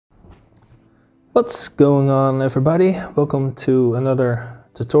What's going on, everybody? Welcome to another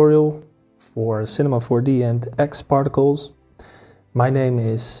tutorial for Cinema4D and XParticles. My name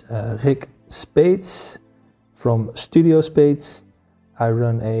is Rick Spades from Studio Spades. I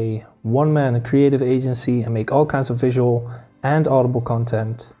run a one-man creative agency and make all kinds of visual and audible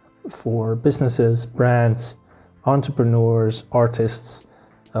content for businesses, brands, entrepreneurs, artists,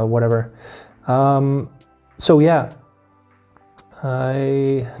 whatever.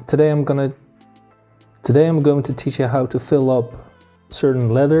 Today I'm going to teach you how to fill up certain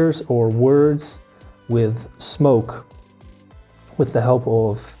letters or words with smoke with the help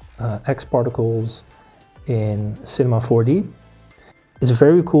of XParticles in Cinema4D. It's a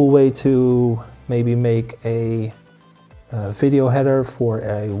very cool way to maybe make a video header for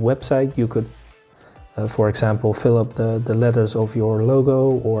a website. You could, for example, fill up the letters of your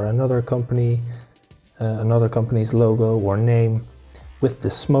logo or another company's logo or name with the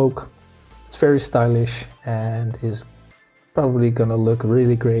smoke. It's very stylish and is probably gonna look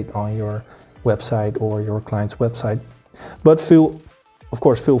really great on your website or your client's website. But of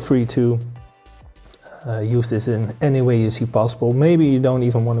course, feel free to use this in any way you see possible. Maybe you don't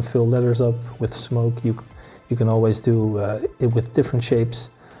even want to fill letters up with smoke. You can always do it with different shapes.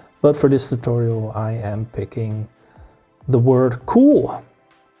 But for this tutorial, I am picking the word cool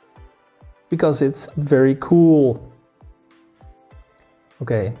because it's very cool.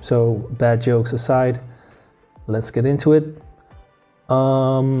 Okay, so bad jokes aside, let's get into it.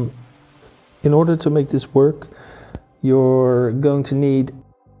 In order to make this work, you're going to need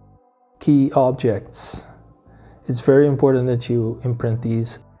key objects. It's very important that you imprint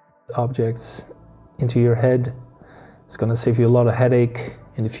these objects into your head. It's going to save you a lot of headache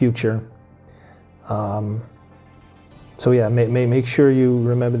in the future. So yeah, make sure you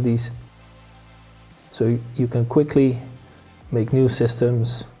remember these so you can quickly make new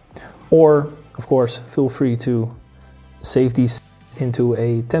systems, or of course feel free to save these into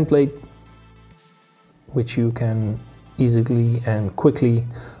a template which you can easily and quickly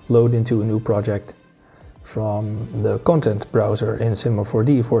load into a new project from the content browser in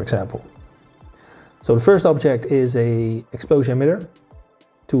Cinema4D, for example. So the first object is a explosion emitter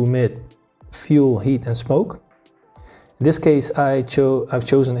to emit fuel, heat and smoke. In this case I've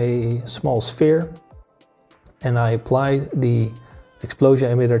chosen a small sphere, and I apply the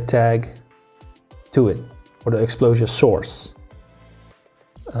explosion emitter tag to it, or the explosion source.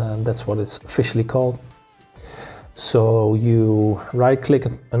 That's what it's officially called. So you right-click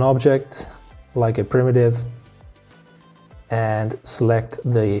an object like a primitive and select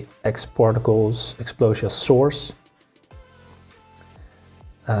the XParticles explosion source.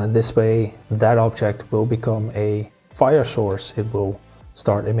 This way that object will become a fire source. It will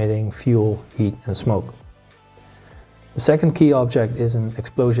start emitting fuel, heat and smoke. The second key object is an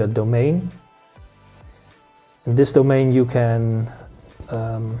explosion domain. In this domain you can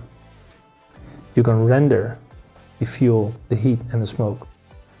render the fuel, the heat and the smoke.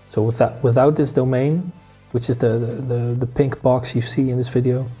 So without this domain, which is the pink box you see in this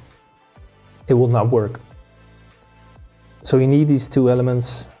video, it will not work. So you need these two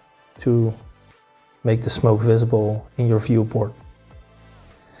elements to make the smoke visible in your viewport.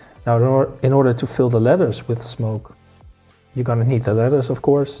 Now in order to fill the letters with smoke, you're gonna need the letters, of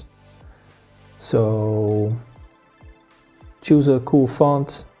course. So choose a cool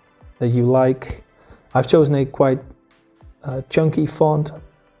font that you like. I've chosen a quite chunky font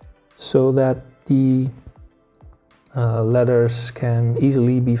so that the letters can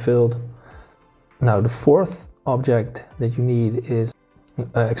easily be filled. Now the fourth object that you need is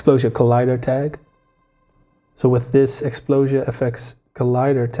explosion collider tag. So with this explosion effects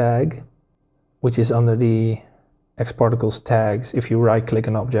collider tag, which is under the XParticles tags, if you right-click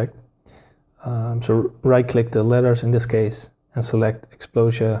an object. So right-click the letters in this case and select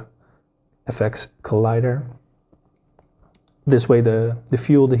Explosion Effects Collider. This way the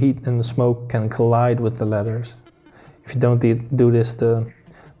fuel, the heat and the smoke can collide with the letters. If you don't do this, the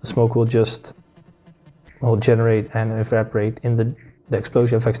smoke will just generate and evaporate in the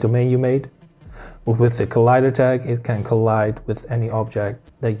explosion effects domain you made. But with the collider tag, it can collide with any object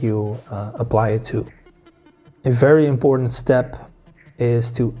that you apply it to. A very important step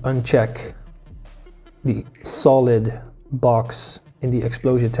is to uncheck the solid box in the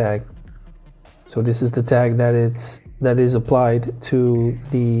explosion tag. So this is the tag that is applied to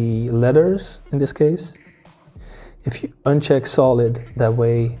the letters in this case. If you uncheck solid, that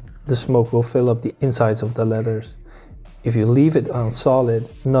way the smoke will fill up the insides of the letters. If you leave it on solid,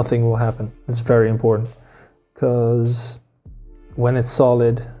 nothing will happen. It's very important because when it's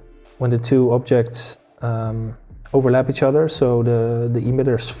solid, when the two objects overlap each other. So the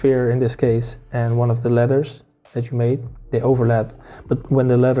emitter sphere in this case and one of the letters that you made, they overlap. But when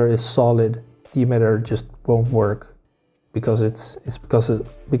the letter is solid, the emitter just won't work because it's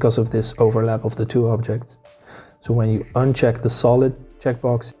because of this overlap of the two objects. So when you uncheck the solid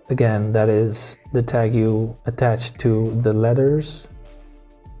checkbox, again, that is the tag you attach to the letters,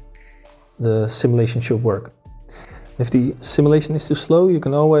 the simulation should work. If the simulation is too slow, you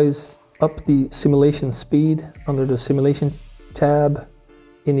can always up the simulation speed under the simulation tab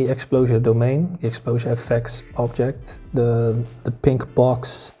in the exposure domain, the exposure effects object, the pink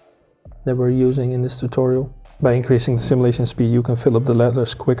box that we're using in this tutorial. By increasing the simulation speed, you can fill up the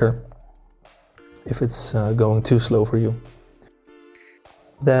letters quicker if it's going too slow for you.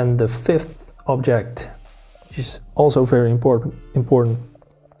 Then the fifth object, which is also very important,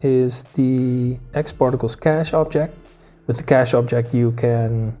 is the XParticles cache object. With the cache object, you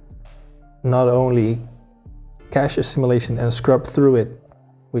can not only cache a simulation and scrub through it,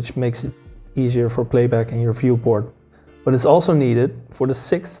 which makes it easier for playback in your viewport, but it's also needed for the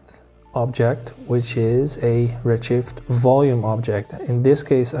sixth object, which is a Redshift volume object. In this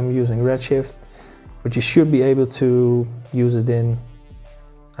case, I'm using Redshift, but you should be able to use it in,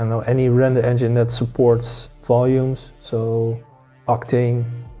 I don't know, any render engine that supports volumes, so Octane,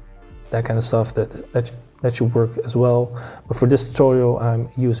 that kind of stuff, that should work as well. But for this tutorial, I'm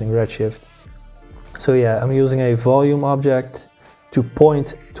using Redshift. So yeah, I'm using a volume object to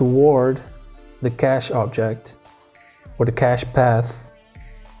point toward the cache object or the cache path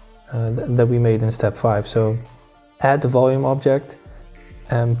that we made in step 5. So add the volume object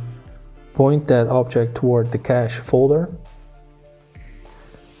and point that object toward the cache folder.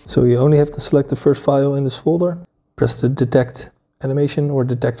 So you only have to select the first file in this folder, press the detect animation or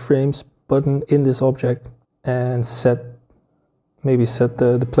detect frames button in this object and maybe set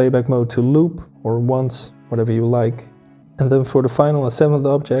the playback mode to loop or once, whatever you like. And then for the final and seventh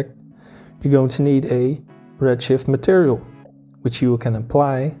object, you're going to need a Redshift Material, which you can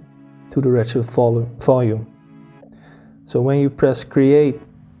apply to the Redshift volume. So when you press create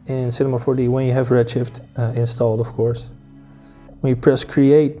in Cinema4D, when you have Redshift installed, of course, when you press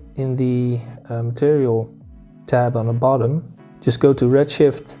create in the Material tab on the bottom, just go to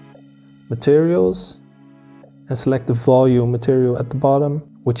Redshift Materials and select the volume material at the bottom,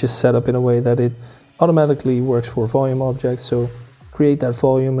 which is set up in a way that it automatically works for volume objects. So create that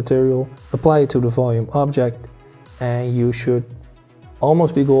volume material, apply it to the volume object, and you should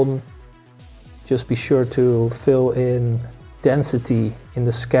almost be golden. Just be sure to fill in density in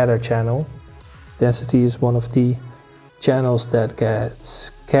the scatter channel. Density is one of the channels that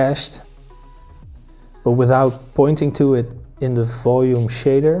gets cached, but without pointing to it in the volume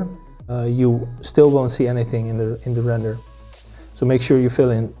shader, you still won't see anything in the render. So make sure you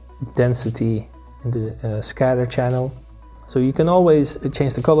fill in density in the scatter channel. So you can always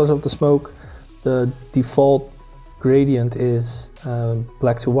change the colors of the smoke. The default gradient is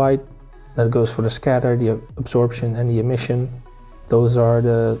black to white. That goes for the scatter, the absorption, and the emission. Those are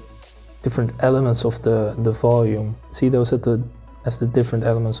the different elements of the volume. See those as the different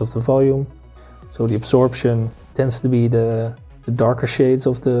elements of the volume. So the absorption tends to be the darker shades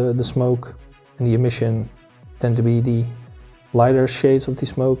of the smoke, and the emission tend to be the lighter shades of the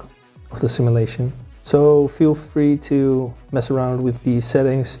smoke of the simulation. So feel free to mess around with these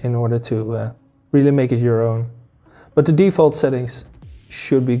settings in order to really make it your own. But the default settings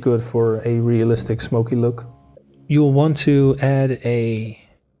should be good for a realistic smoky look. You'll want to add a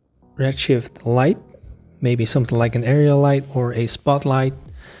Redshift light, maybe something like an area light or a spotlight,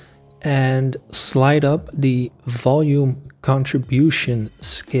 and slide up the volume contribution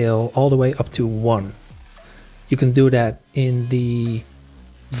scale all the way up to 1. You can do that in the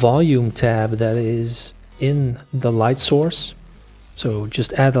volume tab that is in the light source. So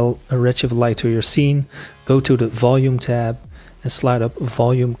just add a Redshift light to your scene, go to the volume tab and slide up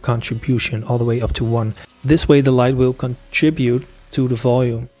volume contribution all the way up to 1. This way the light will contribute to the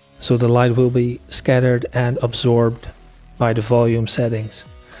volume. So the light will be scattered and absorbed by the volume settings.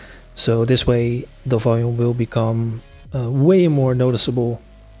 So this way the volume will become way more noticeable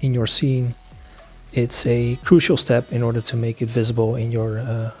in your scene. It's a crucial step in order to make it visible in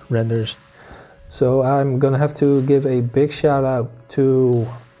your renders. So I'm gonna have to give a big shout out to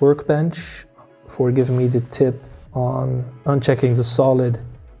Workbench for giving me the tip on unchecking the solid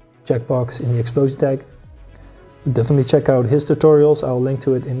checkbox in the explosion tag. Definitely check out his tutorials. I'll link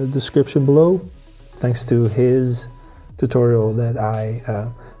to it in the description below. Thanks to his tutorial that I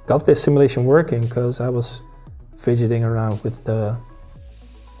got this simulation working, because I was fidgeting around with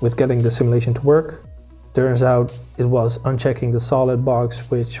getting the simulation to work. Turns out it was unchecking the solid box,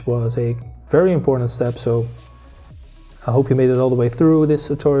 which was a very important step. So I hope you made it all the way through this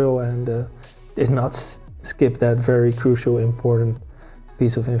tutorial and did not skip that very crucial, important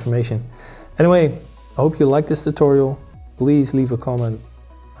piece of information. Anyway, I hope you liked this tutorial. Please leave a comment,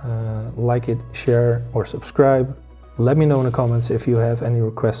 like it, share or subscribe. Let me know in the comments if you have any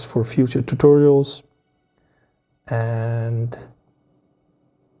requests for future tutorials. And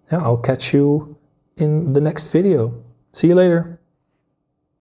yeah, I'll catch you in the next video. See you later.